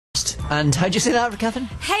And how'd you say that, Catherine?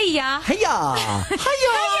 Hey-ya. Hey-ya.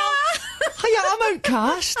 Hey-ya. Hey-ya, I'm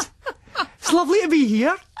Outcast. It's lovely to be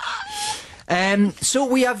here. So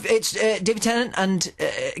we have, it's David Tennant and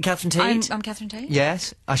Catherine Tate. I'm Catherine Tate.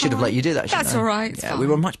 Yes. I should have let you do that, shouldn't That's I? all right. Yeah, we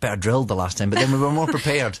were much better drilled the last time, but then we were more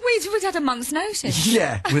prepared. We'd had a month's notice.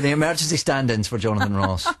 Yeah, with the emergency stand-ins for Johnathon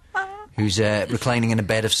Ross, who's reclining in a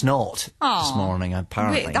bed of snot this morning,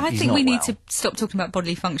 apparently. I think we need to stop talking about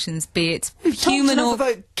bodily functions, be it human or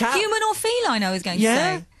feline, I was going to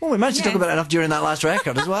say. Well, we managed to talk about it enough during that last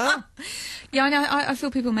record as well. Yeah, I know. I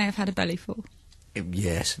feel people may have had a bellyful.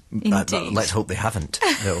 Yes, indeed. Let's hope they haven't,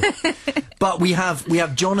 though. But we have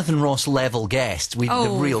Johnathon Ross level guests.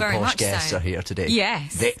 The real posh guests are here today.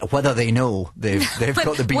 Yes. Whether they know they've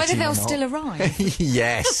got the beating whether they'll or not. still arrive.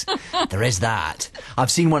 Yes, there is that.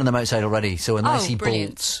 I've seen one of them outside already. So unless he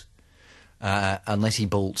bolts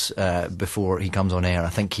before he comes on air, I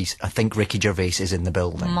think Ricky Gervais is in the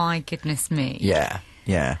building. My goodness me. Yeah.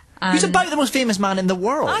 He's about the most famous man in the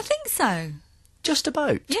world. I think so. Just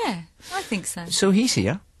about. Yeah, I think so. So he's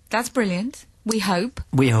here. That's brilliant. We hope.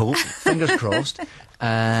 Fingers crossed.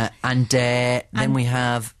 And then we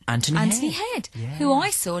have Anthony Head, yeah. who I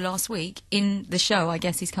saw last week in the show I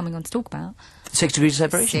guess he's coming on to talk about. 6 Degrees of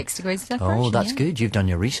Separation? 6 Degrees of Separation, Oh, that's good. You've done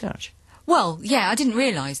your research. Well, yeah, I didn't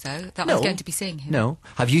realise, though, that I was going to be seeing him. No.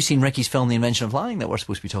 Have you seen Ricky's film, The Invention of Lying, that we're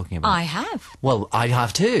supposed to be talking about? I have. Well, I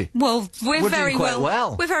have too. Well, we're very doing quite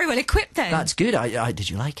well. We're very well equipped then. That's good. Did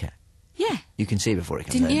you like it? Yeah. You can see before it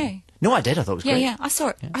comes Didn't in. you? No, I did. I thought it was great. Yeah, I saw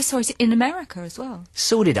it. Yeah. I saw it in America as well.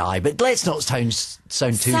 So did I, but let's not sound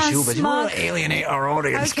too showbiz. We won't alienate our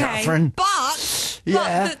audience, Catherine. But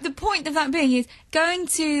the point of that being is going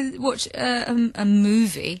to watch a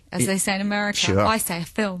movie, as they say in America. Sure. I say a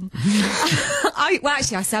film. I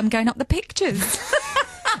say I'm going up the pictures.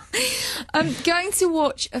 Going to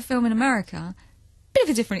watch a film in America, bit of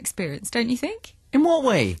a different experience, don't you think? In what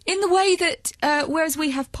way? In the way that, whereas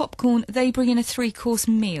we have popcorn, they bring in a 3-course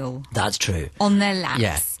meal. That's true. On their laps.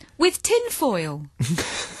 Yeah. With tinfoil. and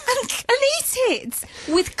eat it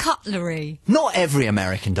with cutlery. Not every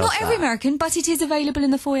American does that. Not every American, but it is available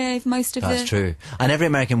in the foyer of most of That's true. And every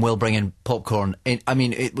American will bring in popcorn, in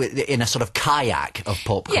a sort of kayak of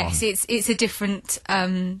popcorn. Yes, it's a different...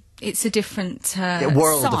 it's a different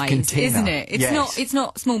world size, of container. Isn't it? It's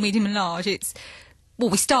not small, medium and large. Well,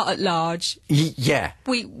 we start at large. Yeah.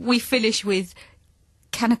 We finish with,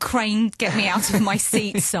 can a crane get me out of my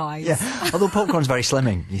seat size? Yeah. Although popcorn's very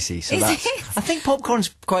slimming, you see. So I think popcorn's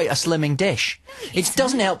quite a slimming dish. It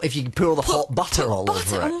doesn't help if you pour all the hot butter all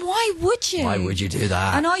over it. And why would you? Why would you do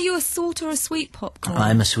that? And are you a salt or a sweet popcorn?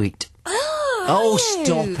 I'm a sweet. Oh,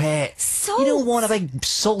 stop it. Salt. You don't want a big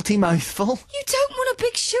salty mouthful. You don't want a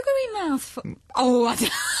big sugary mouthful. Oh, I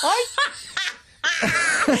don't...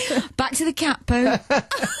 Back to the cat poo.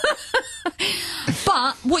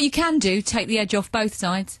 But what you can do, take the edge off both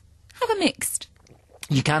sides. Have a mixed.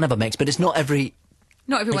 You can have a mix, but it's not every...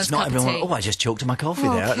 Not everyone's cup of tea. Oh, I just choked on my coffee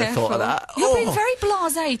there at the thought of that. You're being very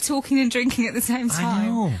blasé, talking and drinking at the same time. I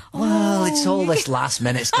know. Well, it's all this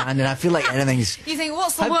last-minute standing. I feel like anything's... You think,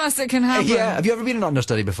 what's the worst that can happen? Yeah. Have you ever been an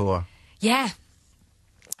understudy before? Yeah.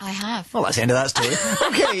 I have. Well, that's the end of that story.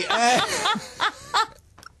 Okay.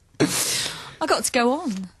 I got to go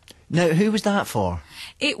on. No, who was that for?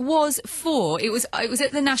 It was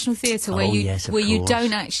at the National Theatre where you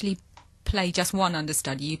don't actually play just one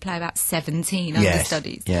understudy, you play about 17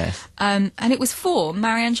 understudies. Yes. And it was for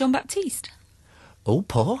Marianne Jean-Baptiste. Oh,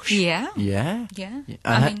 posh. Yeah. Yeah. Yeah.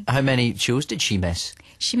 How many shows did she miss?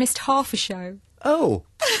 She missed half a show. Oh.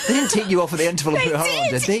 They didn't take you off at the interval and put her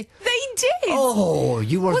on, did they? They did. Oh,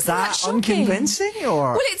 you were that unconvincing,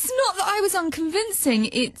 or? Well, it's not that I was unconvincing,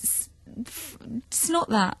 it's not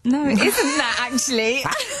that. No, it isn't that, actually.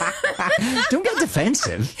 Don't get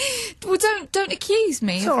defensive. Well, don't accuse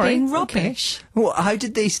me of being rubbish. Okay. Well, how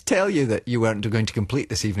did they tell you that you weren't going to complete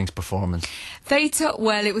this evening's performance?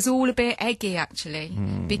 Well, it was all a bit eggy, actually,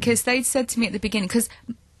 because they'd said to me at the beginning, because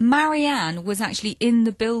Marianne was actually in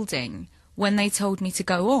the building when they told me to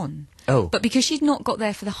go on. Oh. But because she'd not got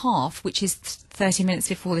there for the half, which is 30 minutes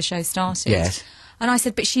before the show started. Yes. And I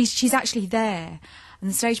said, but she's actually there. And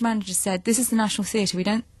the stage manager said, this is the National Theatre,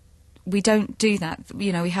 we don't do that, we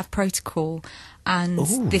have protocol, and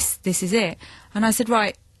this is it. And I said,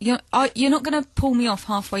 right, you're not going to pull me off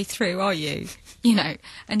halfway through, are you?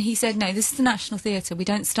 And he said, no, this is the National Theatre, we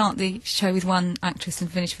don't start the show with one actress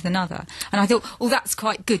and finish with another. And I thought, that's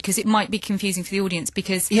quite good, because it might be confusing for the audience,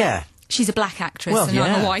 because she's a black actress and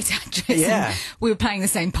I'm a white actress, and we were playing the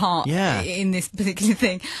same part in this particular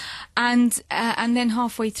thing. And then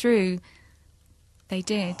halfway through, they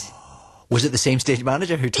did. Was it the same stage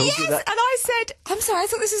manager who told you that? And I said, I'm sorry, I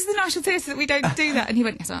thought this was the National Theatre that we don't do that. And he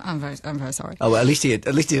went, yes, I'm very sorry. Oh, well, at least he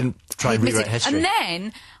didn't try and rewrite history. And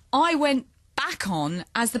then I went back on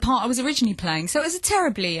as the part I was originally playing. So it was a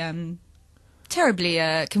terribly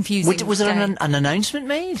confusing. Was there an announcement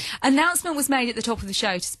made? Announcement was made at the top of the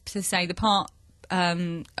show to say the part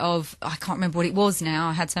of, I can't remember what it was now,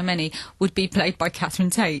 I had so many, would be played by Catherine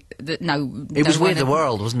Tate. It was Way of the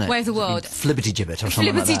World, wasn't it? Way of the World. Flibbertigibbet or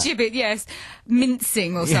something like that. Flibbertigibbet, yes.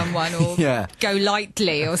 Mincing or someone, or Go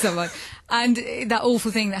Lightly or someone. And that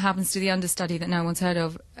awful thing that happens to the understudy that no one's heard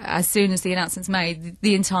of, as soon as the announcement's made,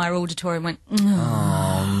 the entire auditorium went,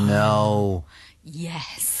 oh no.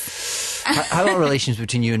 Yes. How are relations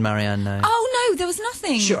between you and Marianne now? Oh no, there was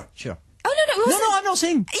nothing. Sure. Oh, no, it wasn't. No, I'm not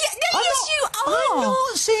saying... Yes, you are. I'm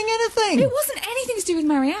not saying anything. It wasn't anything to do with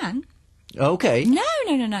Marianne. Okay. No.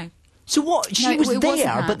 So what? She was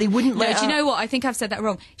there, but they wouldn't let her... Do you know what? I think I've said that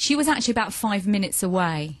wrong. She was actually about 5 minutes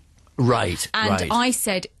away. Right, And I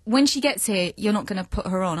said, when she gets here, you're not going to put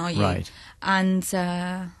her on, are you? Right. And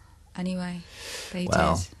anyway, they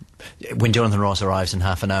did. When Johnathon Ross arrives in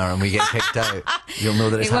half an hour and we get kicked out, you'll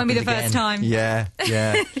know that it's happened again. It won't be the first time.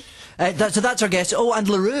 Yeah. So that's our guest. Oh, and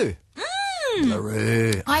LaRue.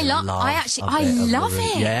 LaRue. I love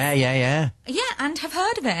it. Yeah. Yeah, and have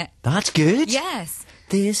heard of it. That's good. Yes.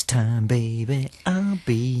 This time, baby, I'll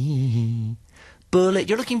be bullet.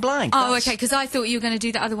 You're looking blank. Oh, okay, because I thought you were going to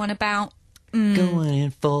do the other one about... Going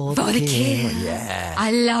in for the kill. Yeah.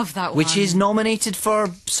 I love that one. Which is nominated for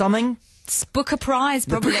something. Booker Prize,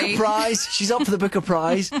 probably. The Booker Prize. She's up for the Booker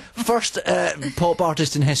Prize. First pop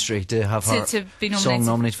artist in history to have her to be song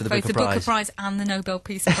nominated for the Booker Prize. Both the Booker Prize and the Nobel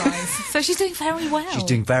Peace Prize. So she's doing very well. She's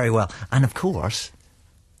doing very well. And of course,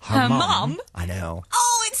 her mum. I know.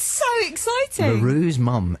 Oh, it's so exciting. LaRue's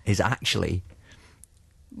mum is actually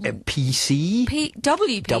PC?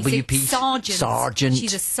 WP. Sergeant.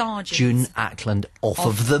 She's a sergeant. June Ackland off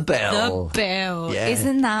of The Bill. The Bill. Yeah.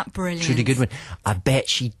 Isn't that brilliant? Truly good one. I bet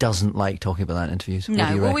she doesn't like talking about that in interviews.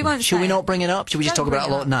 No, we won't. Should we not bring it up? Should we just talk about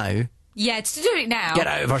it a lot now? Yeah, to do it now. Get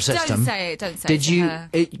out of our system. Don't say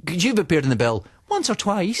it. You've appeared in The Bill once or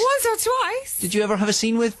twice. Did you ever have a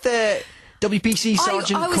scene with WPC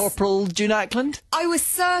Sergeant Corporal June Ackland? I was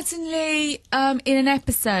certainly in an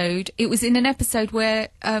episode. It was in an episode where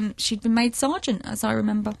she'd been made sergeant, as I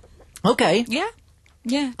remember. Okay.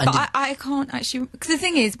 Yeah. But I can't actually... Because the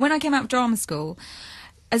thing is, when I came out of drama school,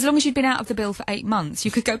 as long as you'd been out of the Bill for 8 months, you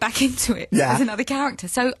could go back into it as another character.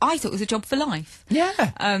 So I thought it was a job for life. Yeah.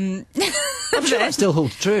 I'm sure that still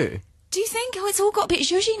holds true. Do you think? Oh, it's all got a bit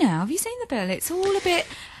zhuzhy now. Have you seen the Bill? It's all a bit...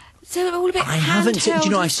 I haven't seen... Do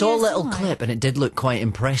you know, I saw a little clip and it did look quite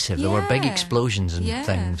impressive. There were big explosions and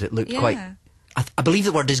things. It looked quite... I believe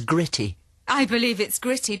the word is gritty. I believe it's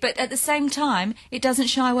gritty, but at the same time, it doesn't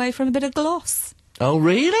shy away from a bit of gloss. Oh,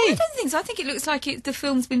 really? I don't think so. I think it looks like the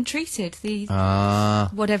film's been treated.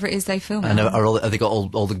 Whatever it is they film. And have they got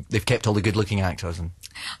all the... They've kept all the good-looking actors? And...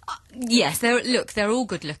 yes, they're all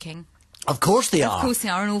good-looking. Of course they are. Of course they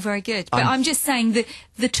are, and all very good. But I'm just saying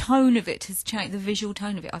the tone of it has changed. The visual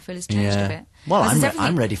tone of it, I feel, has changed a bit. Well,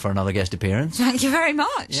 I'm ready for another guest appearance. Thank you very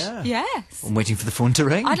much. Yeah. Yes. I'm waiting for the phone to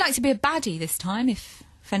ring. I'd like to be a baddie this time, if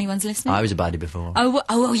anyone's listening. I was a baddie before.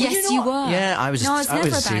 Oh, yes, you were. Yeah, I was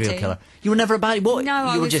a serial killer. You were never a baddie? What?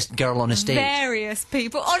 No, you were just girl on estate. Various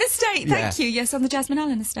people. On estate, thank you. Yes, on the Jasmine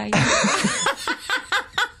Allen estate.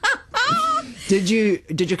 Did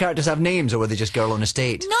your characters have names, or were they just girl on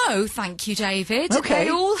estate? No, thank you, David. Okay. They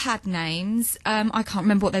all had names. I can't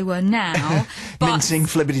remember what they were now. But Mincing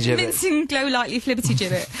Flibbertigibbet. Mincing Glow Lightly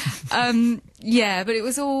Flibbertigibbet. Yeah, but it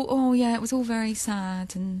was all... it was all very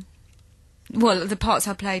sad and... Well, the parts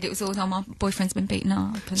I played, it was all, my boyfriend's been beaten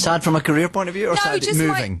up. Sad from a career point of view, or sad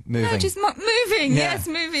moving? No, just moving, yes,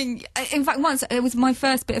 moving. In fact, once, it was my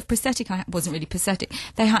first bit of prosthetic. Wasn't really prosthetic.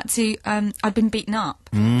 They had to, I'd been beaten up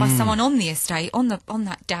by someone on the estate, on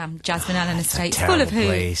that damn Jasmine Allen estate. Full of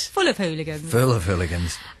hooligans. Full of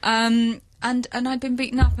hooligans. And I'd been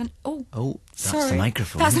beaten up and... Oh, that's the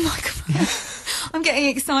microphone. That's the microphone. I'm getting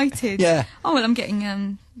excited. Yeah. Oh, well, I'm getting...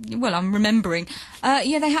 I'm remembering.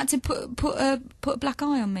 They had to put a black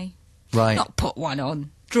eye on me. Right. Not put one on.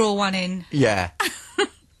 Draw one in. Yeah.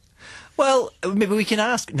 Well, maybe we can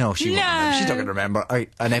ask... No, she won't remember. She's not going to remember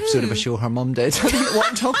an episode of a show her mum did. I don't know what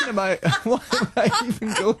I'm talking about. Why would I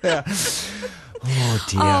even go there? Oh,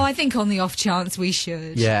 dear. Oh, I think on the off chance we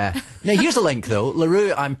should. Yeah. Now, here's a link, though.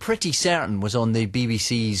 LaRue, I'm pretty certain, was on the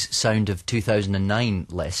BBC's Sound of 2009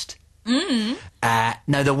 list.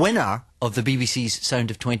 Now, the winner of the BBC's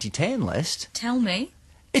Sound of 2010 list... Tell me.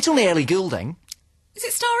 It's only Ellie Goulding. Is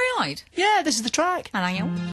it Starry-Eyed? Yeah, this is the track. Hello.